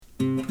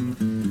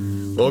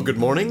Well, good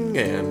morning,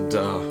 and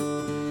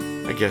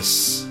I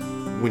guess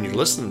when you're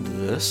listening to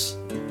this,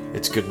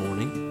 it's good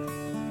morning.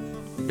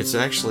 It's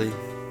actually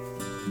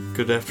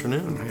good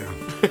afternoon. Yeah.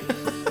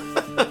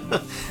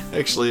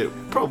 Actually, it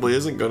probably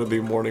isn't going to be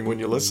morning when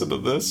you listen to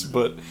this,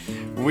 but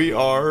we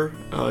are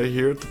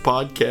here at the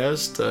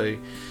podcast.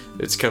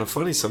 It's kind of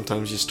funny,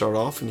 sometimes you start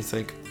off and you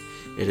think,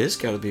 it is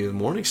got to be the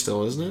morning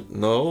still, isn't it?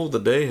 No, the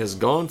day has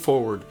gone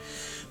forward.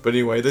 But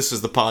anyway, this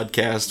is the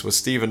podcast with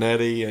Steve and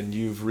Eddie, and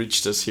you've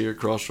reached us here at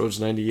Crossroads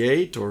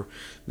 98, or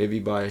maybe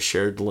by a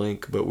shared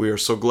link. But we are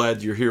so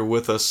glad you're here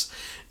with us.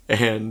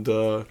 And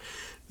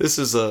this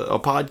is a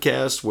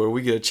podcast where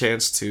we get a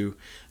chance to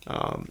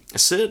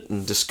sit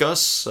and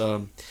discuss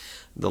the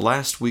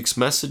last week's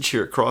message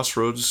here at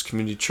Crossroads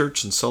Community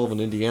Church in Sullivan,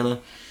 Indiana,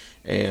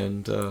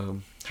 and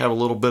have a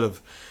little bit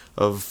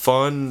of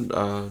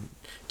fun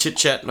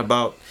chit-chatting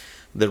about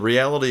the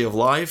reality of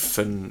life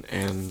and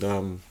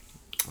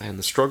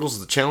the struggles,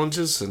 the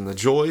challenges, and the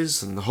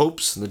joys, and the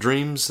hopes, and the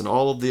dreams, and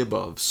all of the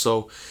above.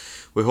 So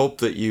we hope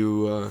that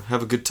you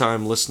have a good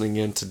time listening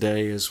in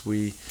today as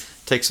we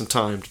take some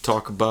time to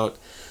talk about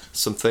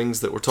some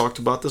things that were talked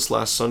about this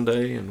last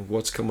Sunday and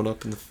what's coming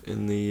up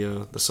in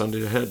the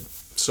Sunday ahead.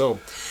 So,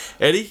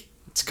 Eddie,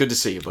 it's good to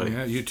see you, buddy.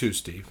 Yeah, you too,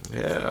 Steve.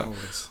 Yeah.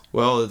 Always.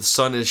 Well, the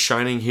sun is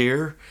shining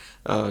here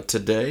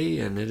today,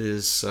 and it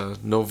is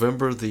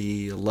November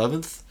the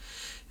 11th.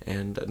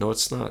 And no,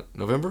 it's not.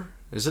 November?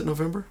 Is it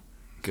November?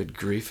 Good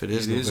grief! It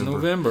is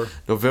November.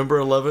 November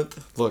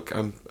 11th. Look,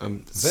 I'm.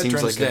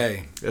 Veterans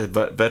Day.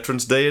 But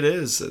Veterans Day it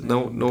is.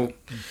 No.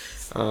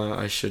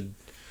 I should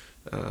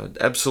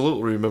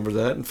absolutely remember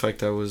that. In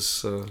fact, I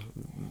was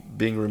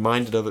being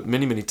reminded of it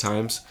many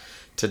times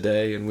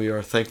today, and we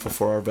are thankful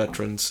for our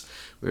veterans.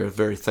 We are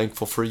very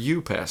thankful for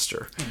you,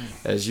 Pastor,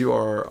 as you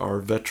are our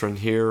veteran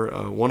here,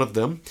 one of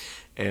them,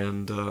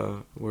 and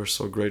we're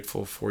so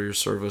grateful for your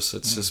service.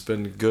 It's just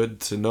been good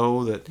to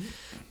know that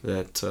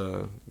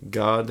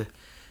God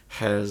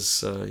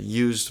has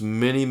used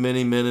many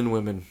men and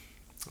women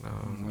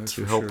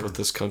to help with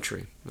this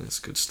country. That's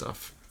good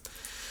stuff.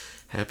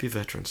 Happy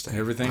Veterans Day.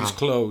 Everything's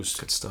closed.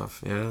 Good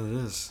stuff. Yeah, it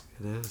is.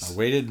 It is. I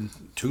waited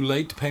too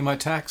late to pay my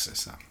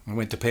taxes. I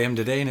went to pay them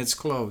today and it's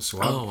closed.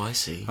 So I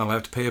see. I'll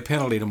have to pay a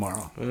penalty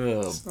tomorrow.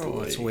 Oh, so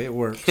boy. that's the way it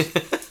works.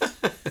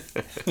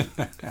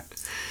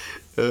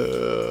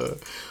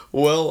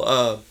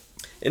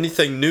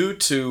 Anything new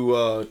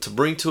to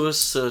bring to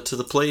us to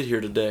the plate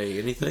here today?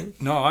 Anything?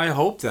 No, I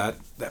hope that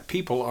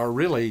people are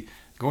really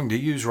going to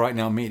use Right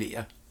Now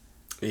Media.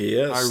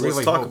 Yes, I really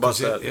let's talk hope, about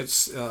that.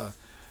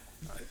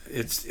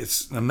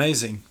 It's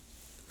amazing.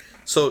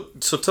 So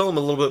tell them a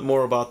little bit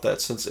more about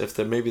that, since if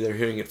maybe they're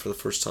hearing it for the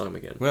first time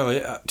again.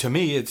 Well, to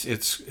me,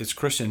 it's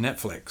Christian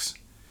Netflix.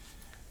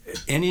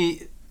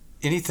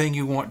 Anything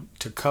you want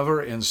to cover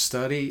and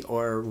study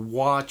or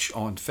watch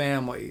on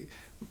family,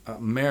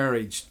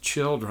 marriage,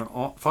 children,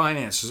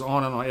 finances,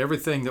 on and on,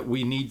 everything that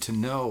we need to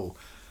know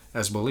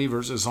as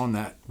believers is on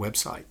that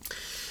website.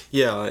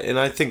 Yeah, and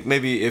I think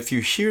maybe if you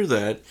hear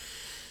that,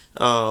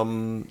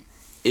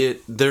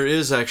 there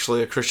is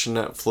actually a Christian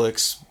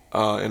Netflix,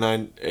 and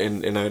I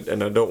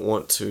don't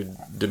want to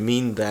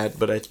demean that,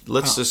 but I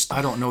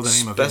don't know the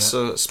name of it.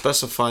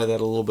 Specify that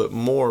a little bit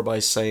more by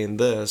saying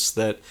this,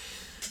 that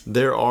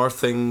there are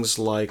things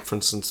like, for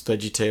instance,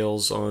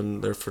 VeggieTales on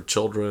there for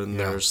children.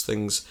 Yeah. There's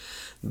things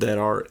that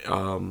are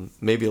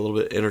maybe a little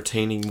bit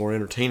more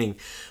entertaining,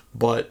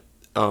 but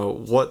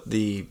what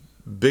the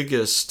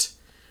biggest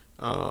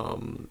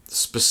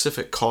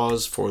specific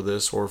cause for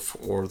this, or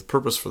the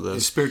purpose for this,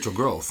 is spiritual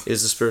growth.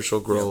 Is the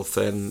spiritual growth,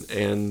 yeah.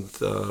 and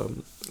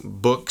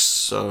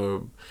books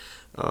done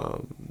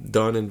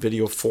in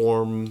video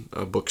form,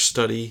 book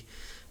study,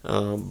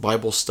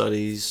 Bible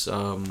studies,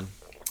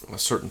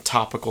 certain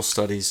topical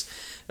studies,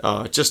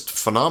 just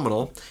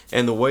phenomenal.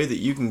 And the way that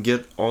you can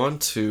get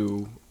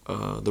onto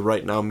the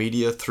Right Now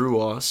Media through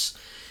us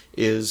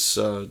is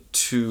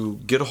to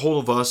get a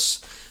hold of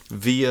us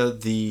via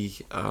the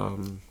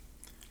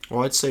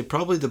I'd say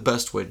probably the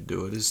best way to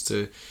do it is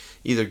to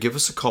either give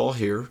us a call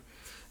here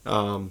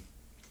and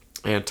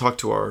talk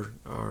to our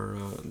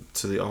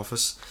to the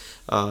office.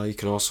 You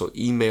can also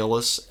email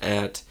us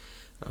at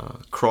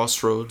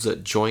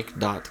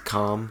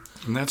crossroads@joink.com.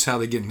 And that's how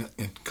they get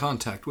in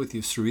contact with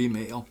you, through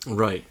email.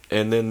 Right.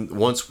 And then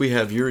once we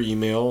have your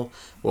email,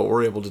 what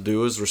we're able to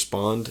do is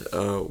respond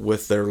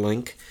with their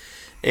link.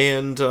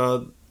 And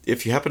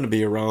if you happen to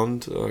be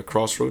around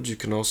Crossroads, you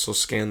can also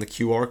scan the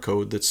QR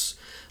code that's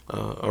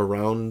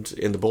around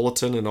in the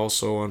bulletin, and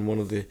also on one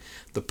of the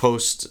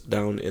posts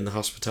down in the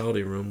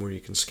hospitality room where you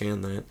can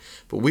scan that.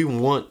 But we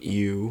want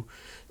you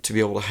to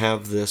be able to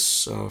have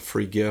this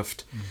free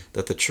gift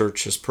that the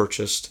church has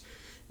purchased.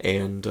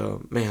 And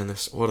man,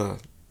 what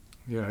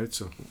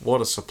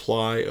a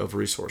supply of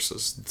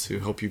resources to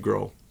help you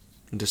grow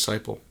and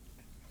disciple.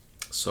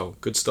 So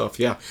good stuff.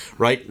 Yeah,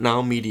 Right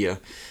Now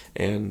Media.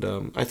 And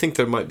I think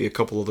there might be a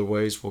couple other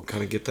ways we'll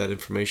kind of get that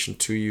information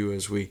to you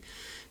as we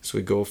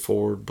go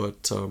forward.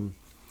 But some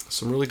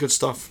really good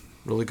stuff.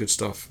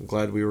 I'm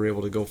glad we were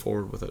able to go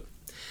forward with it.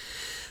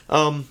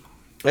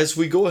 as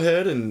we go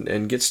ahead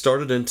and get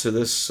started into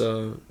this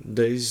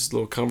day's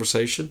little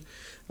conversation,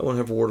 I want to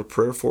have a word of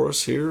prayer for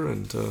us here,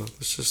 and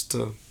let's just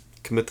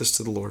commit this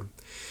to the Lord.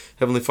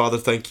 Heavenly Father,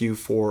 thank you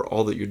for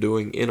all that you're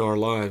doing in our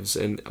lives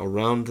and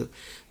around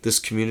this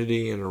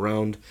community and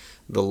around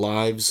the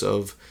lives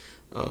of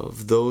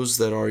those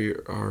that are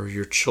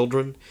your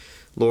children.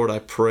 Lord, I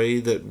pray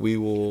that we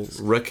will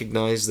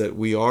recognize that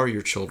we are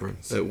your children,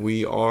 that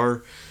we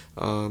are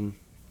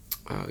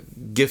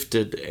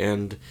gifted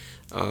and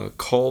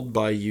called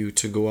by you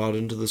to go out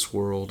into this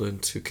world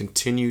and to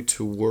continue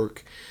to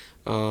work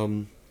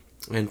and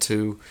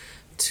to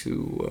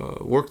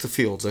work the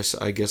fields,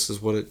 I guess is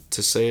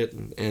to say it,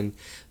 and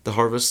the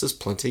harvest is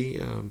plenty.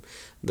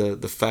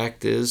 The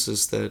fact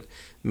is that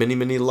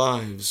many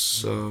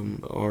lives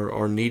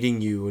are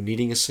needing you and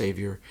needing a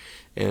Savior,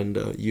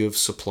 and you have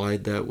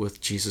supplied that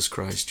with Jesus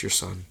Christ, your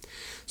Son.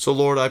 So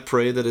Lord, I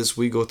pray that as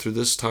we go through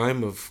this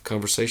time of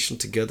conversation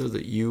together,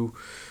 that you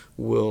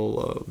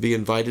will be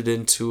invited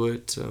into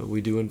it. We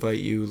do invite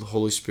you, the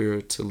Holy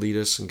Spirit, to lead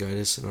us and guide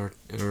us in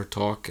our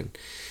talk and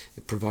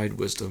provide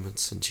wisdom.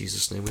 It's in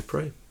Jesus' name we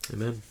pray.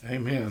 Amen.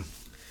 Amen.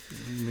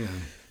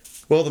 Amen.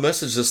 Well, the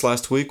message this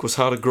last week was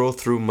how to grow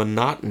through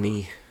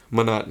monotony.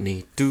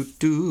 Monotony. Do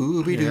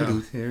do be do do.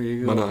 Here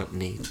you go.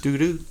 Monotony. Do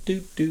do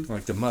do do.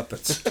 Like the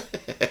Muppets.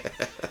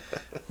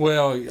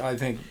 Well, I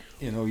think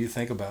you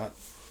think about.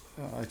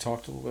 I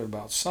talked a little bit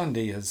about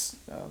Sunday as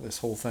this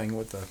whole thing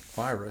with the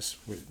virus.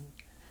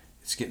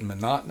 It's getting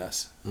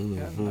monotonous,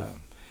 and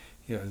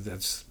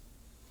that's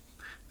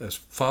as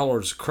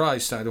followers of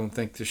Christ. I don't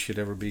think this should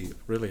ever be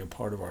really a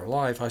part of our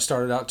life. I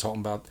started out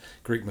talking about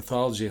Greek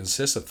mythology and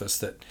Sisyphus,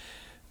 that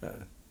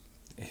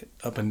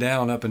up and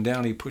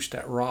down, he pushed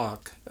that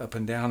rock up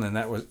and down, and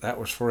that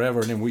was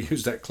forever. And then we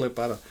used that clip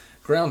out of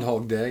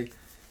Groundhog Day.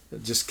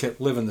 It just kept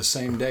living the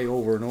same day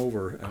over and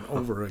over and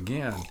over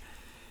again.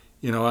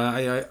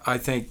 I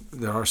think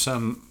there are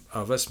some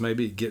of us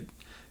maybe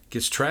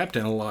gets trapped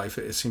in a life.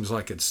 It seems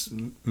like it's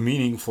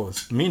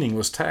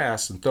meaningless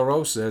tasks. And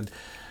Thoreau said,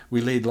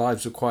 we lead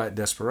lives of quiet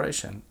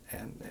desperation,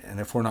 and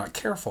if we're not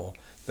careful,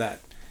 that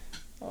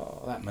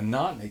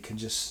monotony can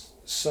just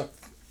suck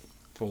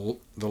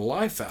the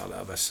life out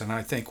of us. And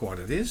I think what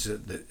it is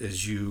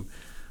you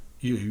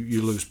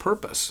lose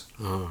purpose.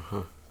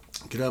 Uh-huh.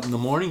 Get up in the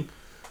morning,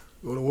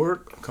 go to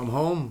work, come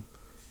home,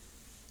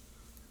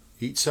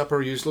 eat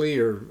supper usually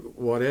or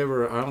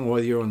whatever. I don't know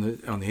whether you're on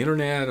the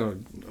internet or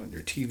on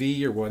your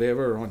TV or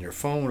whatever, or on your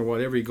phone or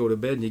whatever. You go to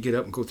bed and you get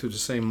up and go through the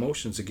same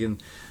motions again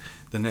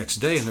the next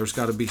day, and there's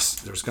got to be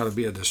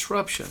a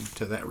disruption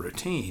to that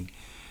routine,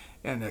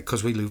 and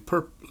because we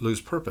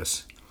lose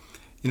purpose.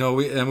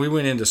 We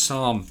went into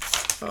Psalm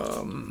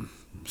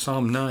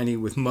 90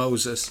 with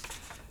Moses,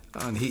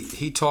 and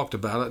he talked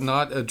about it,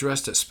 not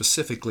addressed it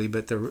specifically,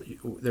 but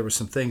there were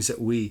some things that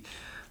we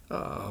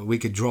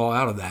could draw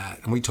out of that.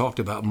 And we talked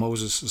about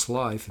Moses'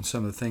 life and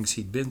some of the things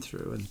he'd been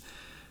through. And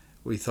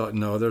we thought,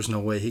 no, there's no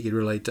way he could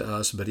relate to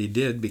us. But he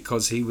did,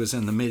 because he was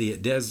in the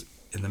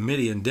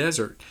Midian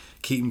desert,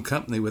 keeping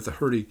company with a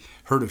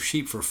herd of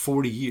sheep for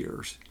 40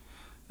 years.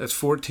 That's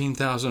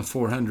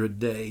 14,400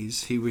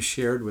 days. He was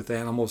shared with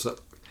animals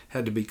that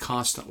had to be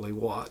constantly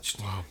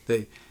watched. Wow.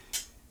 I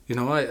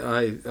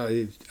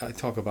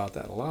talk about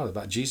that a lot,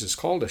 about Jesus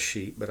called us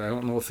sheep, but I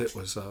don't know if it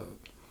was a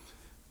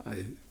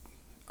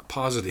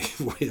positive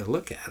way to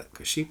look at it,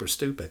 because sheep are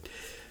stupid.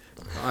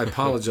 I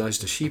apologize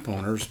to sheep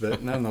owners,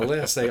 but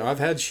nonetheless, I've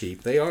had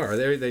sheep. They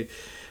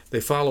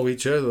follow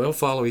each other. They'll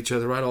follow each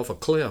other right off a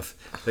cliff.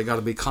 They got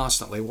to be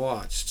constantly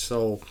watched.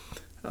 So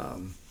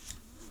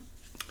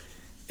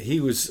he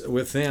was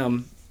with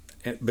them,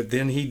 but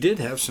then he did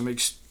have some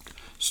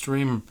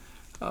extreme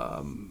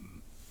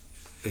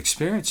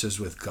experiences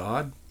with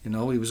God. He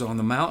was on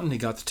the mountain. He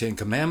got the 10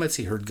 Commandments.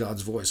 He heard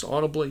God's voice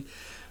audibly.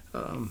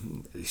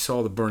 He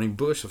saw the burning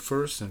bush at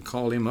first and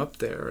called him up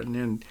there. And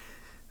then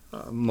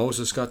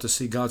Moses got to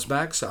see God's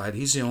backside.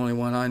 He's the only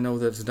one I know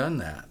that's done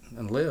that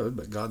and lived.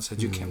 But God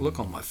said, you can't look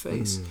on my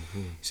face.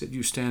 Mm-hmm. He said,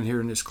 you stand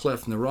here in this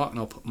cleft in the rock and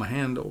I'll put my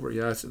hand over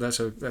you. That's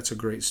a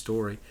great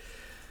story.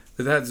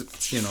 But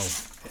that's,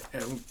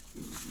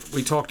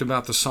 we talked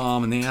about the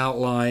psalm and the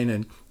outline,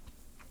 and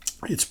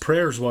it's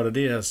prayer is what it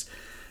is.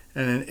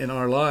 And in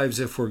our lives,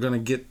 if we're going to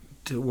get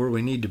to where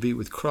we need to be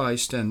with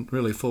Christ and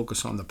really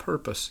focus on the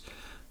purpose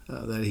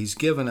that He's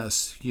given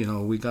us,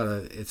 we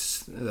gotta.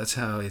 That's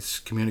how it's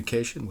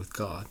communication with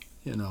God.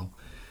 It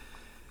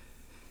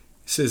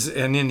says,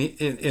 and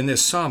in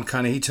this psalm,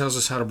 he tells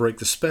us how to break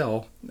the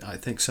spell. I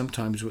think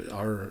sometimes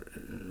our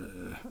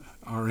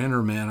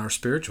inner man, our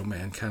spiritual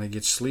man, kind of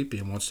gets sleepy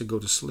and wants to go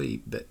to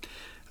sleep. But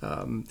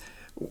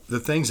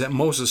the things that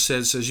Moses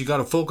says you got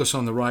to focus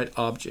on the right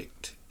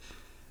object.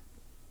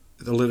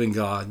 The living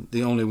God,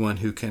 the only one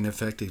who can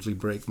effectively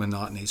break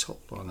monotony's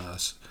hold on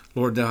us.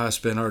 Lord, thou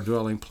hast been our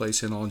dwelling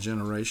place in all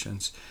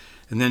generations.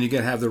 And then you got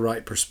to have the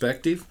right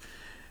perspective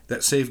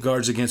that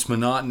safeguards against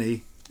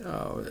monotony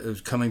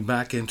coming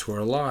back into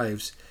our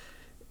lives.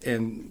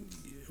 And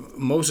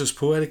Moses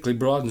poetically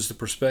broadens the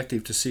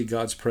perspective to see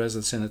God's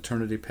presence in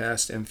eternity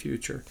past and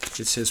future.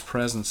 It's his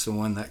presence, the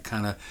one that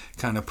kind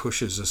of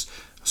pushes us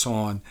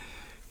on.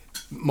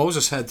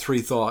 Moses had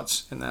three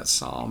thoughts in that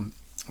psalm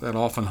that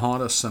often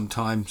haunt us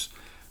sometimes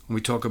when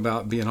we talk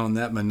about being on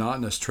that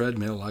monotonous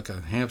treadmill like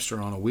a hamster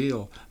on a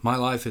wheel. My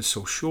life is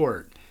so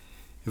short.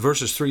 In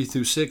verses 3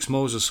 through 6,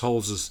 Moses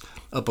holds us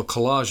up a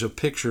collage of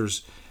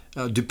pictures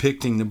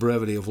depicting the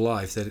brevity of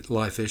life, that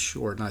life is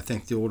short. And I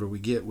think the older we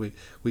get, we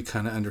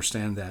kind of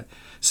understand that.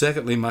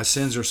 Secondly, my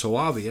sins are so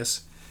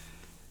obvious.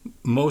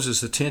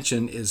 Moses'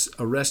 attention is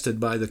arrested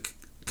by the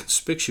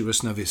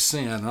conspicuousness of his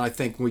sin. And I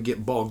think when we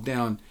get bogged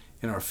down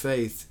in our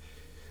faith,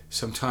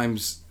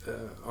 sometimes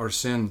our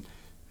sin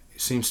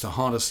seems to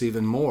haunt us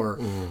even more.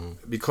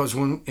 Because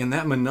when in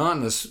that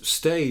monotonous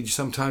stage,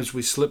 sometimes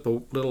we slip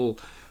a little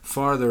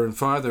farther and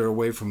farther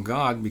away from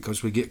God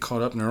because we get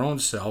caught up in our own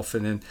self,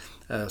 and then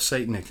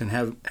Satan can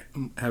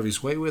have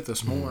his way with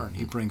us more, and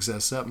he brings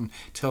us up and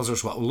tells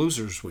us what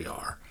losers we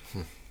are.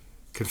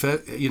 Confess,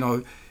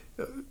 1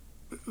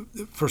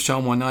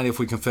 John 1:9, if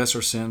we confess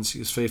our sins,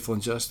 he is faithful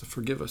and just to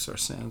forgive us our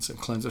sins and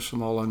cleanse us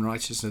from all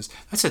unrighteousness.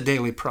 That's a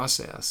daily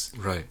process.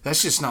 Right.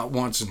 That's just not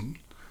once and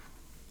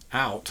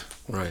out.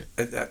 Right.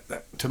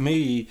 That, to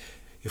me,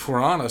 if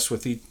we're honest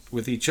with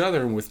each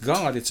other and with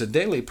God, it's a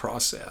daily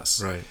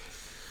process. Right.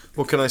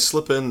 Well, can I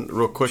slip in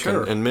real quick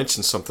Sure. and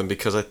mention something,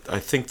 because I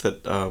think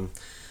that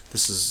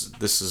this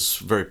is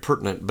very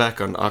pertinent. Back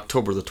on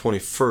October the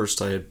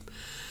 21st,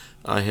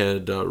 I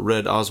had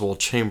read Oswald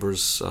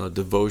Chambers'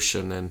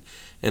 devotion,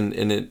 and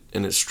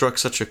it struck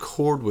such a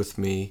chord with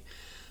me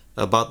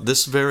about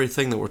this very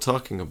thing that we're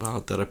talking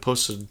about, that I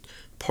posted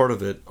part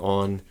of it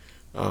on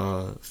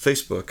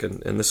Facebook,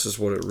 and this is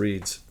what it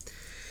reads.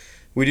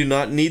 We do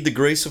not need the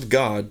grace of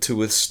God to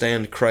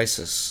withstand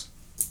crisis.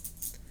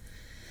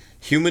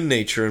 Human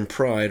nature and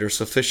pride are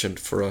sufficient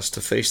for us to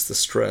face the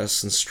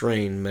stress and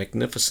strain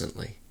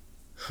magnificently.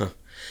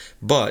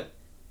 But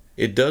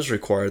it does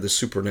require the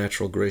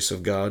supernatural grace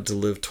of God to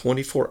live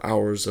 24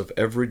 hours of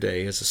every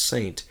day as a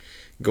saint,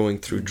 going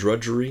through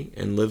drudgery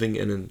and living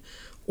in an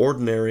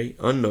ordinary,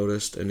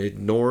 unnoticed, and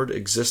ignored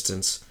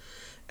existence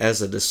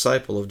as a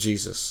disciple of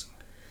Jesus.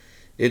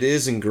 It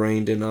is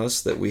ingrained in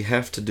us that we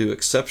have to do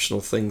exceptional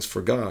things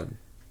for God,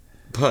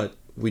 but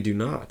we do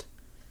not.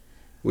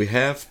 We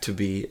have to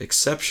be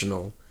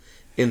exceptional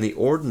in the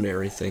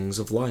ordinary things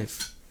of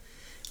life,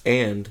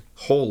 and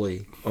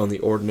holy on the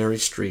ordinary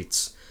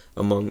streets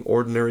among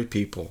ordinary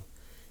people,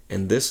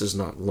 and this is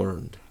not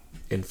learned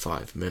in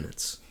 5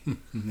 minutes.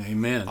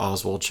 Amen.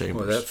 Oswald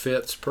Chambers. Well, that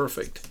fits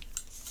perfect.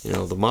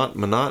 The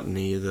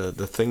monotony,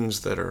 the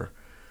things that are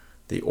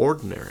the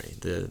ordinary,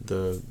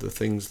 the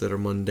things that are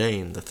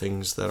mundane, the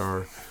things that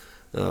are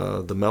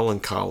the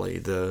melancholy,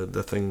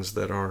 the things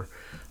that are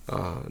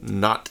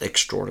not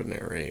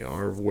extraordinary,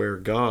 are where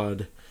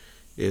God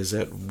is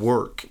at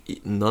work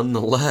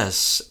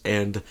nonetheless.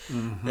 And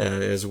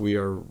as we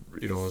are,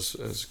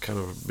 as kind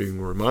of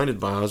being reminded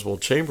by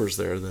Oswald Chambers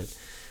there, that,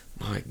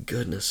 my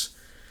goodness,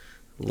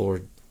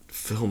 Lord,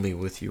 fill me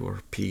with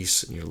your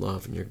peace and your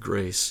love and your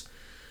grace.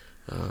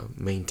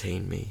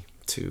 Maintain me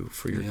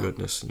for your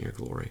goodness and your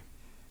glory.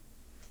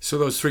 So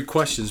those three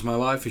questions: my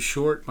life is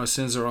short, my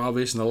sins are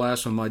obvious, and the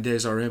last one, my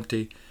days are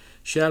empty.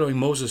 Shadowing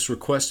Moses'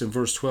 request in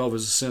verse 12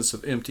 is a sense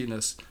of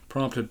emptiness,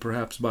 prompted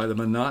perhaps by the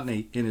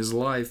monotony in his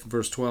life.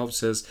 Verse 12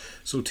 says,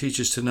 so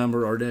teach us to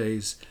number our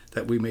days,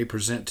 that we may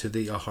present to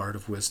thee a heart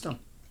of wisdom.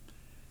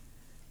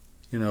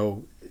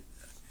 To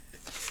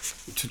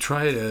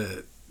try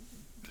to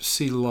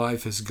see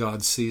life as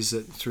God sees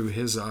it through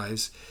his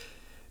eyes,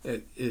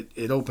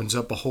 it opens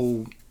up a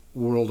whole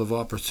world of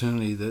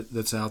opportunity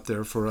that's out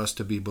there for us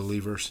to be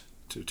believers,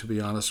 to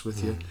be honest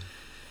with you. It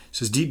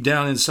says, deep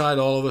down inside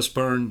all of us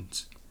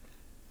burns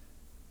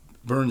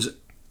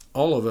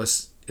all of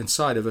us,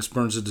 inside of us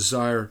burns a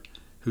desire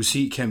whose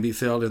heat can be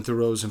felt in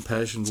Thoreau's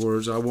impassioned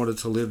words, I wanted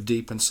to live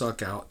deep and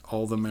suck out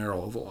all the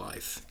marrow of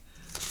life.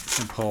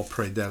 And Paul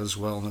prayed that as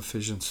well in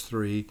Ephesians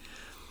 3.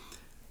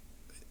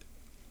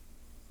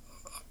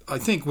 I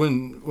think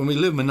when we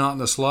live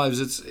monotonous lives,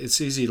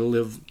 it's easy to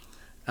live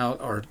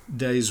out our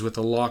days with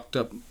a locked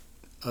up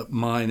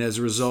mind. As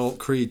a result,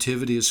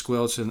 creativity is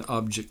squelched and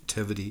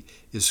objectivity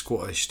is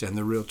squashed, and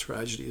the real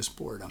tragedy is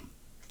boredom.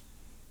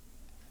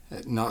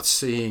 Not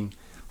seeing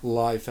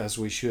life as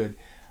we should.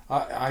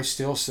 I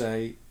still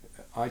say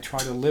I try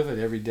to live it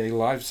every day.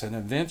 Life's an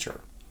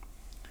adventure.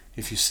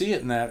 If you see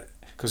it in that,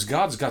 because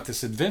God's got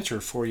this adventure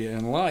for you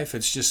in life,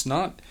 it's just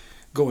not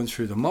going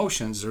through the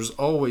motions. There's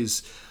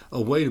always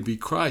a way to be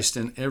Christ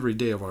in every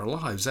day of our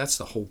lives. That's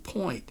the whole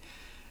point.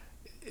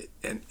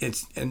 And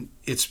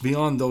it's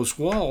beyond those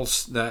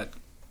walls that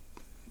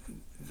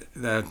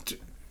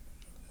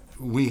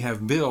we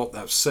have built,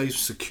 that safe,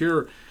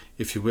 secure,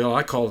 if you will.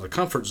 I call it a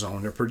comfort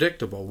zone. They're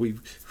predictable.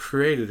 We've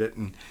created it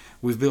and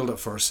we've built it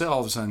for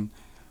ourselves, and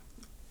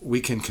we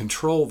can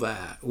control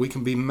that. We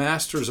can be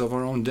masters of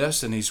our own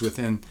destinies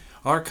within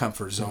our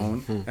comfort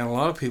zone. And a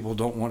lot of people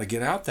don't want to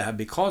get out that,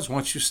 because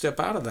once you step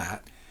out of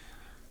that,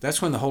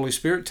 that's when the Holy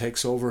Spirit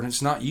takes over, and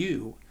it's not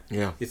you.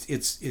 Yeah.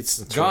 It's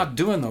That's God right.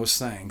 doing those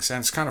things, and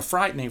it's kind of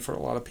frightening for a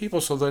lot of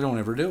people, so they don't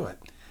ever do it.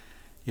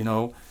 You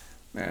know,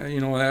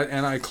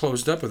 and I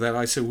closed up with that.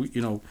 I said, we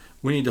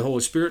need the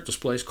Holy Spirit to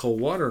splash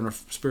cold water in our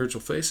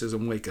spiritual faces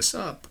and wake us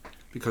up,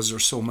 because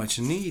there's so much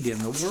need in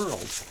the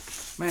world.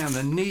 Man,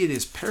 the need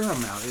is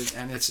paramount,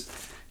 and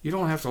you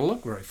don't have to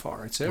look very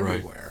far. It's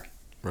everywhere.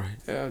 Right.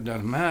 It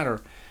doesn't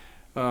matter.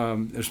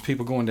 There's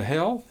people going to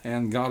hell,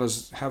 and God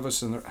has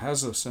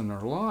us in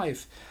their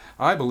life.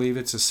 I believe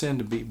it's a sin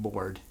to be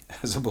bored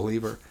as a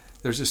believer.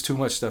 There's just too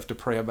much stuff to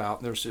pray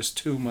about. There's just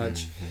too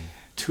much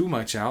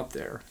out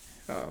there.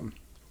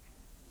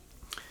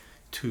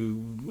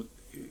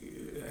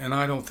 And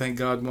I don't think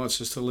God wants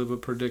us to live a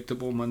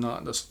predictable,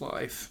 monotonous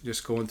life,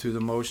 just going through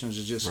the motions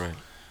and just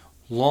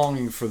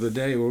longing for the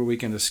day where we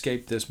can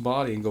escape this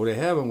body and go to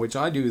heaven, which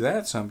I do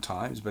that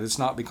sometimes, but it's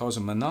not because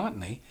of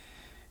monotony.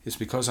 It's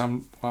because I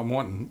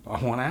want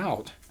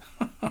out.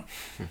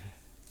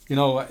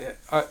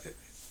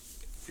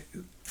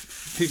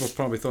 People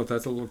probably thought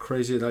that's a little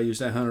crazy that I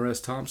used that Hunter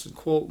S. Thompson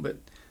quote, but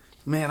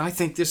man, I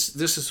think this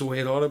is the way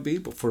it ought to be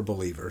for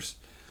believers.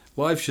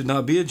 Life should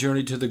not be a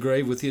journey to the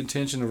grave with the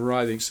intention of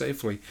arriving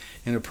safely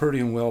in a pretty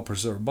and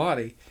well-preserved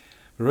body,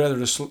 but rather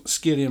to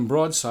skid in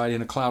broadside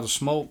in a cloud of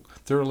smoke,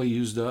 thoroughly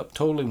used up,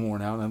 totally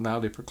worn out, and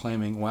loudly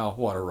proclaiming, "Wow,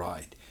 what a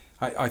ride!"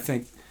 I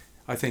think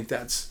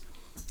that's,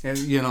 and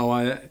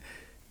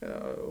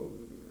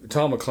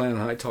Tom McClan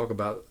and I talk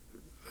about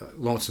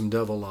Lonesome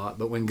Dove a lot,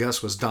 but when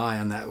Gus was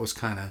dying, that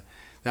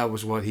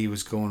was what he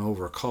was going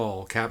over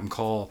Captain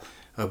Call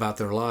about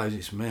their lives.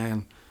 He said,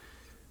 "Man,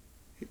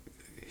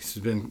 it's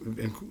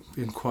been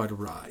quite a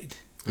ride,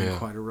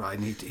 quite a ride."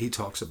 And he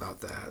talks about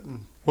that.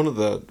 And one of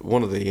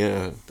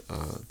the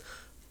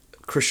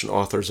Christian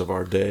authors of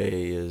our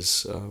day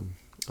is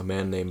a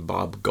man named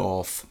Bob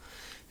Goff,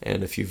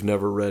 and if you've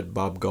never read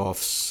Bob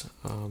Goff's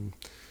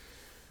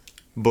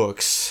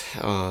books,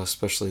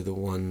 especially the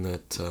one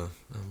that oh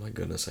my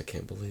goodness, I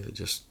can't believe it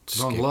just it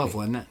was on love,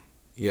 wasn't it?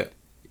 Yeah.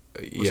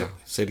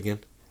 Say it again.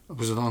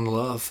 Was it on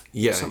love?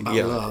 Yeah, something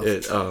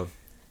about love.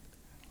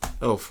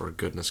 Oh, for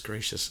goodness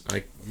gracious!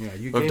 I've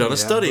gave done me a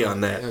study book.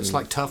 on that. It's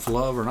like Tough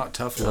Love or not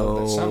Tough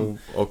Love. Oh,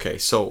 okay.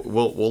 So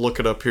we'll look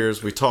it up here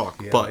as we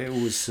talk. Yeah, but it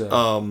was.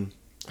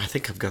 I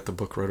think I've got the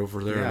book right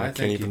over there, and I can't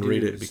think even you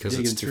read do. it because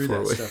it's too far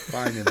away.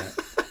 Finding that.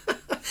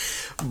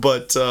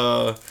 But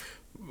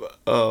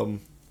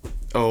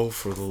oh,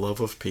 for the love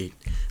of Pete.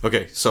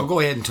 Okay, so go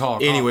ahead and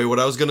talk. Anyway, what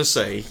I was gonna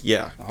say,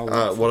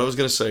 what I was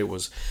gonna say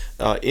was,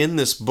 in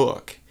this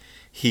book,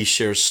 he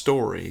shares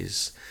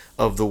stories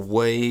of the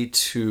way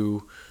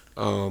to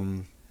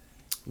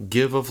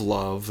give of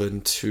love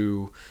and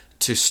to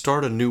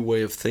start a new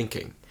way of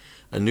thinking.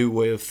 A new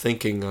way of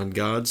thinking on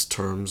God's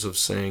terms, of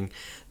saying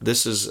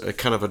this is a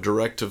kind of a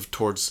directive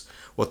towards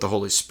what the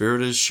Holy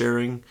Spirit is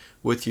sharing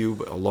with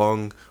you,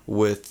 along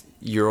with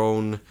your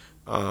own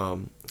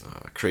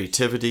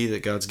creativity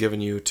that God's given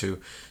you to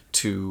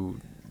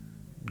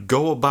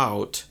go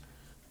about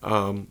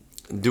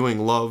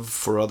doing love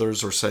for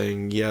others, or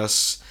saying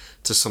yes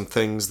to some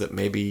things that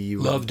maybe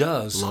you Love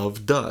does.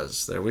 Love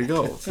does. There we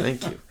go.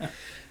 Thank you.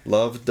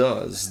 Love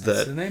does.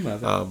 That's the name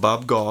of it.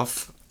 Bob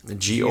Goff,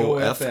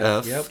 Goff.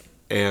 Yep.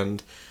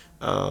 And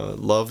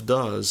love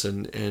does.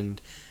 And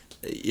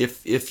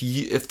if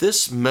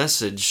this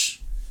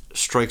message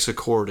strikes a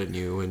chord in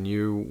you, and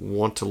you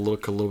want to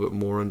look a little bit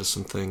more into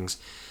some things,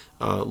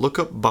 look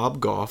up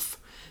Bob Goff,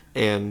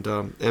 and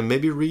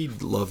maybe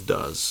read Love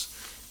Does,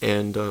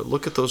 and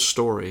look at those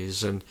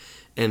stories, and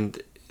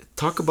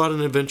talk about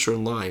an adventure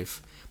in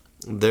life.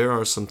 There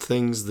are some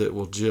things that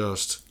will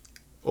just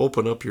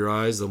open up your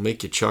eyes. They'll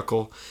make you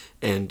chuckle,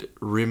 and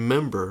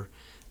remember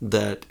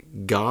that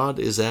God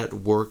is at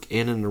work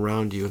in and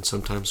around you, and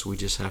sometimes we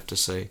just have to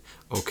say,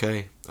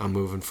 "Okay, I'm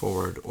moving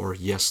forward," or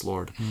 "Yes,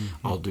 Lord,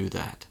 I'll do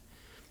that."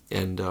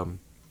 And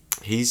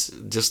he's,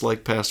 just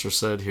like Pastor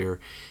said here,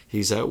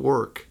 he's at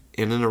work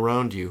in and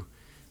around you.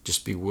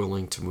 Just be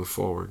willing to move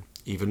forward,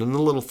 even in the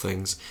little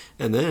things,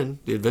 and then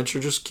the adventure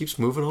just keeps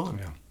moving on.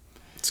 Yeah.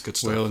 It's good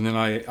stuff. Well, and then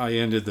I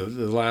ended the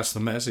last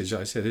of the message.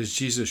 I said, "Is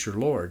Jesus your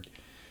Lord?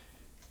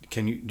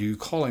 Do you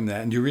call him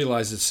that? And do you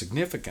realize its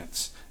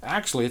significance?"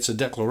 Actually, it's a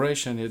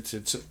declaration.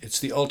 It's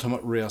the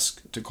ultimate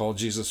risk to call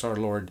Jesus our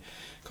Lord,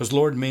 because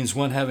Lord means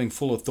one having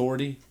full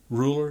authority,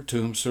 ruler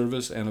to whom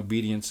service and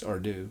obedience are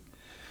due.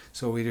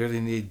 So we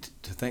really need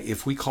to think,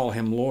 if we call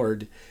him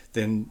Lord,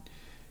 then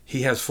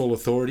he has full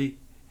authority.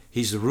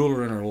 He's the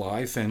ruler in our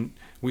life, and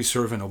we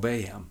serve and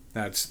obey him.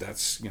 That's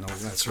right.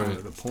 Kind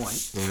of the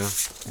point. Yeah,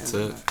 that's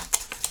it.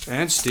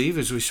 And Steve,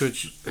 as we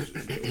switch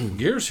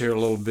gears here a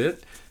little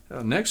bit,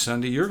 next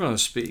Sunday you're going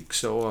to speak.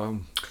 So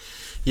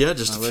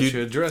just I'll let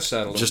you address that a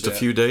little bit. Just a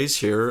few days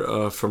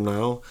here from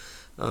now,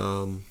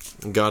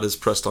 God has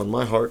pressed on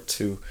my heart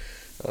to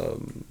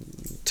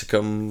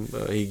come.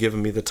 He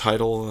given me the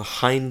title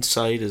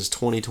 "Hindsight is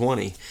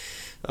 2020."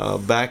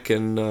 Back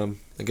in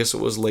I guess it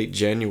was late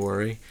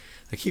January.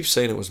 I keep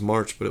saying it was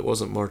March, but it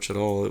wasn't March at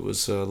all. It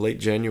was late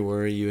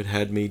January. You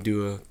had me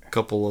do a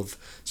couple of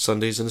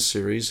Sundays in a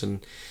series, and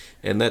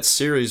And that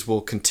series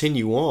will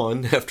continue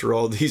on after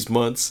all these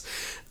months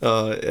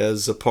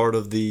as a part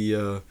of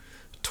the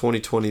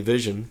 2020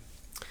 vision.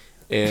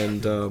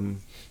 And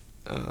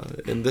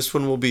this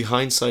one will be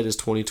Hindsight is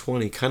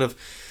 2020. Kind of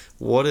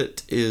what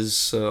it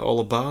is all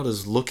about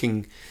is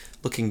looking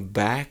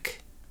back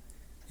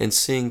and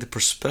seeing the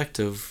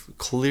perspective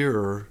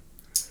clearer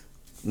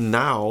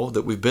now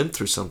that we've been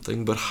through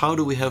something, but how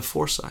do we have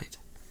foresight?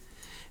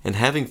 And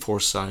having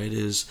foresight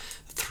is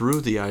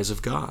through the eyes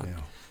of God,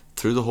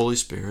 through the Holy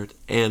Spirit,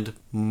 and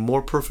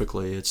more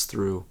perfectly, it's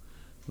through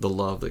the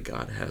love that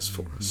God has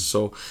for us.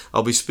 So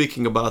I'll be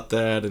speaking about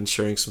that and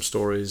sharing some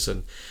stories,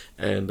 and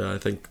I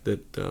think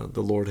that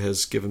the Lord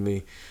has given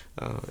me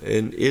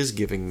and is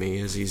giving me,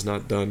 as He's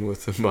not done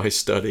with my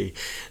study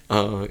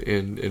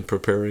in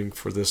preparing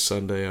for this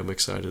Sunday. I'm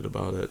excited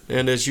about it.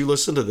 And as you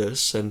listen to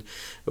this, and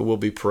we'll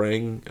be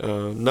praying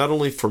not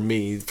only for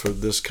me for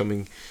this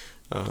coming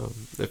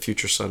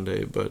future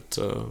Sunday, but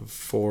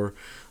for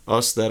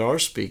us that are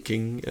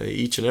speaking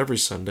each and every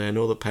Sunday. I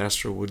know the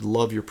pastor would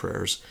love your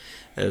prayers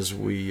as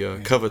we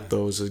covet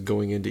those as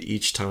going into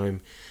each time,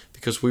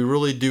 because we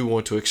really do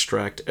want to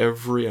extract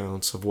every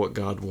ounce of what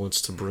God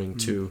wants to bring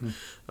to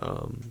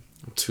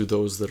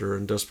those that are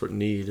in desperate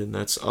need, and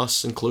that's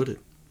us included.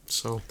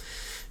 So,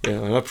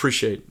 yeah, I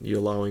appreciate you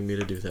allowing me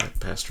to do that,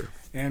 Pastor.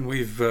 And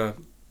we've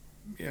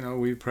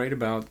prayed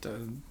about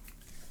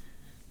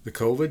the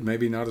COVID,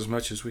 maybe not as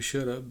much as we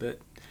should have, but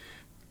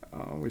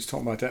we was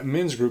talking about that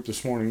men's group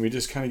this morning. We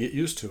just kind of get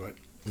used to it.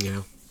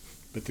 Yeah.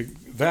 But the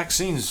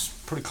vaccine's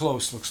pretty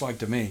close, looks like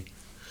to me.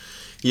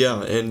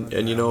 Yeah, and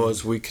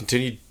as we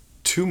continue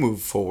to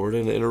move forward,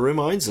 and it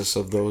reminds us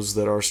of those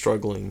that are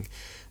struggling,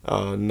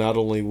 not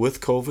only with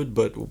COVID,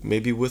 but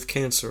maybe with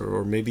cancer,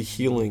 or maybe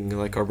healing,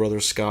 like our brother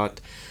Scott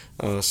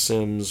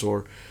Sims,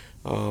 or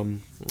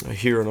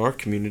here in our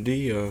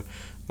community,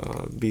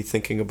 be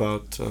thinking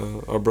about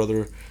our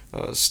brother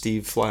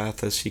Steve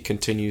Flath as he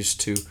continues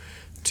to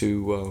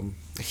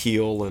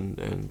heal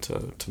and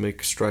to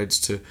make strides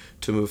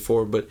to move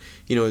forward. But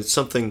it's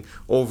something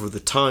over the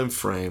time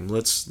frame.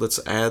 Let's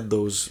add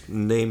those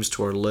names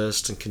to our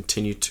list and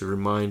continue to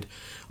remind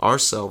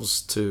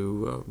ourselves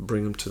to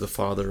bring them to the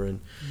Father,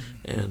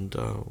 and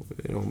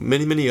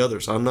many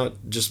others. I'm not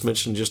just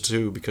mentioning just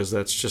two, because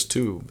that's just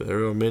two.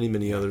 There are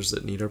many others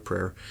that need our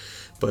prayer,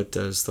 but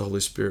as the Holy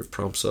Spirit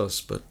prompts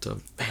us. But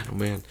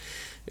man,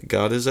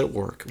 God is at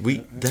work.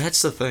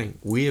 That's the thing.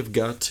 We have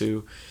got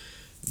to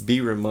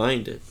be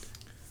reminded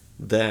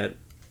that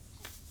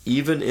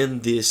even in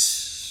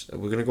this,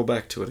 we're going to go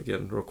back to it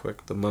again real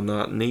quick, the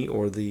monotony,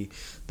 or the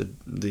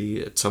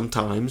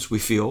sometimes we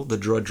feel the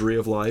drudgery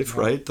of life,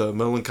 right? The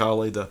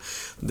melancholy,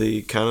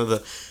 the kind of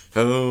the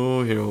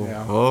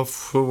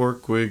off to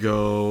work we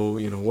go,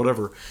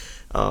 whatever,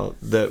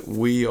 that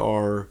we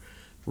are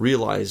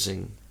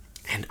realizing.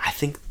 And I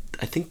think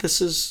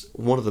this is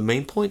one of the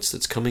main points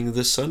that's coming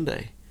this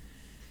Sunday,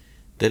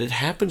 that it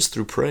happens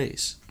through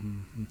praise.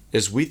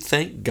 As we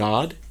thank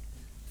God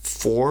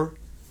for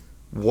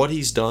what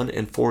He's done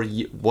and for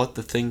what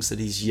the things that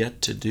He's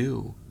yet to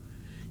do,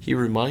 He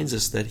reminds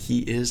us that He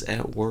is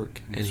at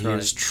work. That's and He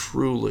is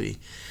truly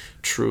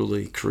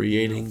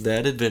creating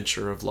that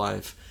adventure of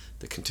life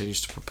that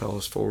continues to propel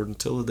us forward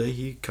until the day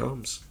He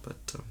comes.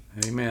 But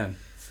Amen.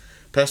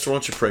 Pastor, why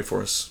don't you pray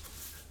for us?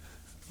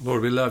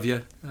 Lord, we love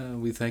You.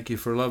 We thank You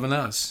for loving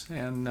us.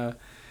 And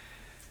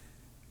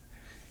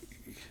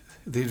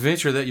the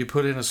adventure that You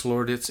put in us,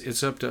 Lord,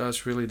 it's up to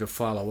us really to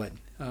follow it.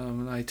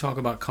 And I talk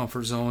about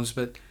comfort zones,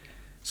 but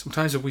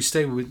sometimes if we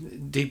stay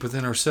deep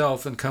within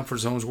ourselves in comfort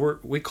zones,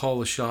 we call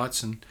the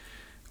shots and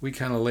we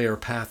kind of lay our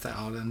path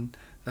out, and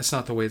that's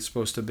not the way it's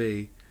supposed to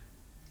be.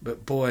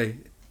 But boy,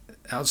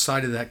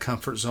 outside of that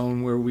comfort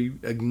zone where we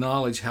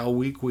acknowledge how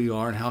weak we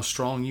are and how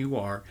strong You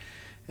are,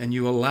 and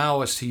You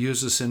allow us to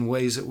use us in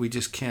ways that we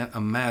just can't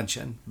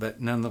imagine, but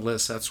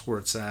nonetheless, that's where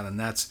it's at, and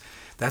that's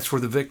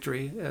where the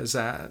victory is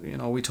at.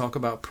 We talk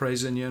about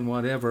praising You and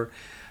whatever,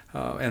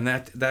 and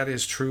that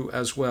is true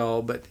as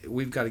well. But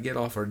we've got to get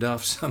off our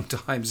duff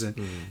sometimes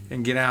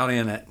and get out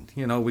in it.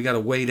 We got to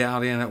wade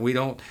out in it. We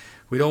don't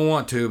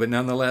want to, but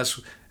nonetheless,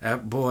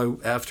 boy,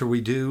 after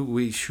we do,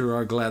 we sure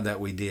are glad that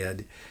we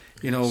did.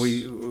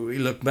 We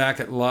look back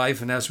at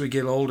life, and as we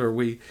get older,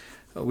 we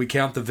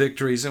count the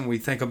victories, and we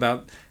think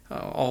about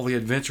all the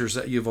adventures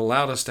that You've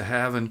allowed us to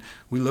have, and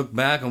we look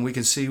back and we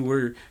can see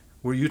where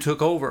You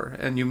took over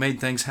and You made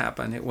things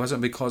happen. It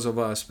wasn't because of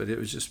us, but it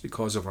was just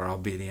because of our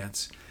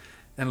obedience.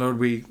 And Lord,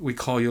 we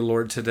call You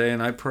Lord today,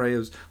 and I pray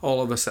as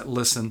all of us that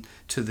listen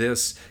to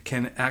this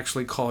can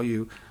actually call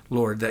You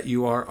Lord, that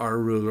You are our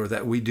ruler,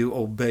 that we do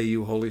obey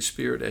You, Holy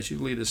Spirit, as You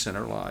lead us in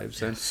our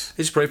lives. Yes. And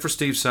I just pray for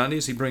Steve Sunday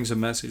as he brings a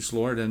message,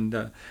 Lord, and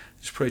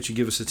just pray that You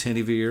give us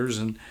attentive ears,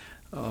 and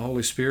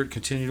Holy Spirit,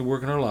 continue to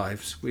work in our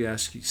lives. We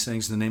ask these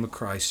things in the name of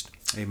Christ.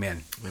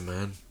 Amen.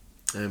 Amen.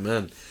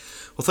 Amen.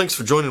 Well, thanks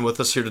for joining with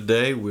us here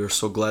today. We're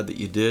so glad that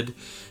you did.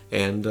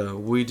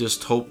 And we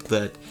just hope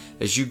that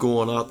as you go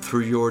on out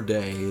through your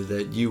day,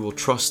 that you will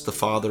trust the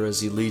Father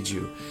as He leads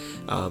you.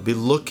 Be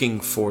looking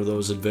for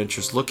those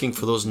adventures, looking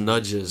for those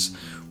nudges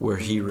where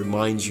He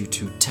reminds you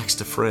to text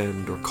a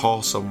friend or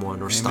call someone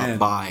or Amen. stop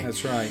by.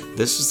 That's right.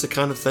 This is the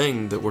kind of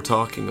thing that we're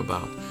talking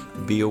about.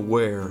 Be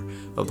aware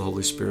of the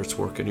Holy Spirit's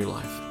work in your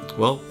life.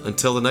 Well,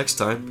 until the next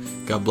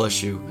time, God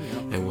bless you,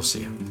 and we'll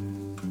see you.